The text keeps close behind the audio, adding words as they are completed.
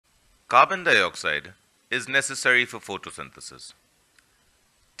Carbon dioxide is necessary for photosynthesis.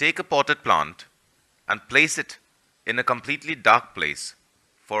 Take a potted plant and place it in a completely dark place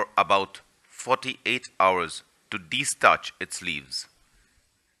for about 48 hours to destarch its leaves.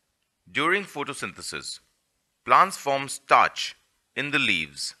 During photosynthesis, plants form starch in the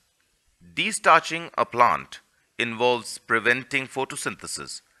leaves. Destarching a plant involves preventing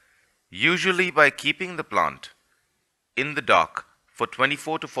photosynthesis, usually by keeping the plant in the dark for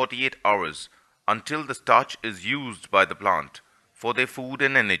 24 to 48 hours until the starch is used by the plant for their food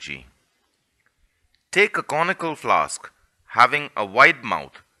and energy. Take a conical flask having a wide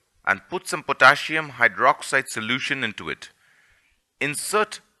mouth and put some potassium hydroxide solution into it.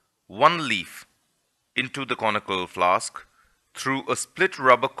 Insert one leaf into the conical flask through a split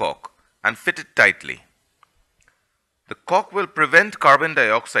rubber cork and fit it tightly. The cork will prevent carbon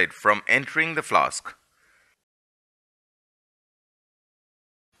dioxide from entering the flask.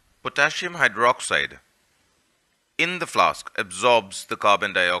 Potassium hydroxide in the flask absorbs the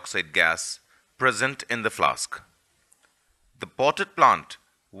carbon dioxide gas present in the flask. The potted plant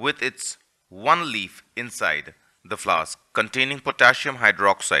with its one leaf inside the flask containing potassium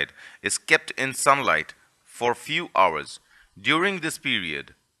hydroxide is kept in sunlight for a few hours. During this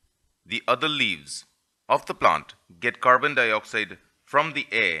period, the other leaves of the plant get carbon dioxide from the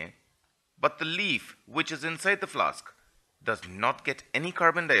air, but the leaf which is inside the flask does not get any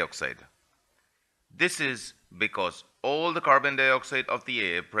carbon dioxide. This is because all the carbon dioxide of the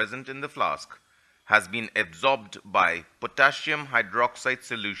air present in the flask has been absorbed by potassium hydroxide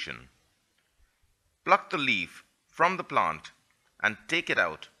solution. Pluck the leaf from the plant and take it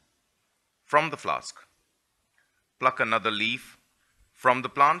out from the flask. Pluck another leaf from the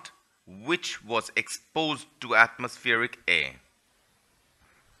plant which was exposed to atmospheric air.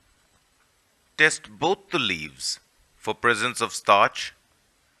 Test both the leaves for presence of starch.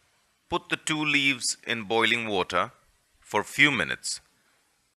 Put the two leaves in boiling water for a few minutes.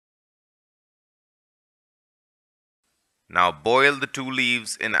 Now boil the two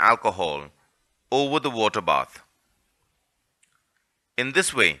leaves in alcohol over the water bath. In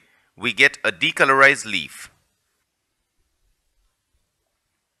this way, we get a decolorized leaf.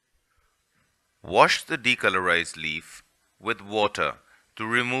 Wash the decolorized leaf with water to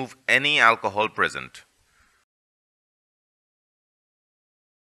remove any alcohol present.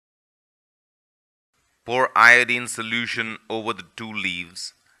 Pour iodine solution over the two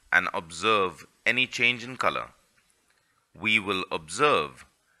leaves and observe any change in color. We will observe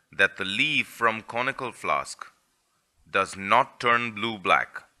that the leaf from conical flask does not turn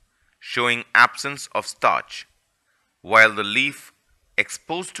blue-black, showing absence of starch, while the leaf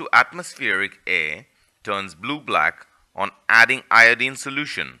exposed to atmospheric air turns blue-black on adding iodine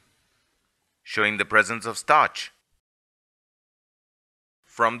solution, showing the presence of starch.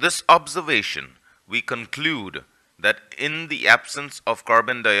 From this observation, we conclude that in the absence of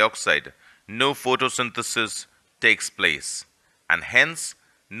carbon dioxide, no photosynthesis takes place, and hence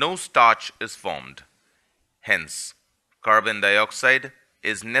no starch is formed. Hence, carbon dioxide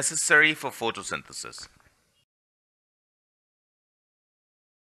is necessary for photosynthesis.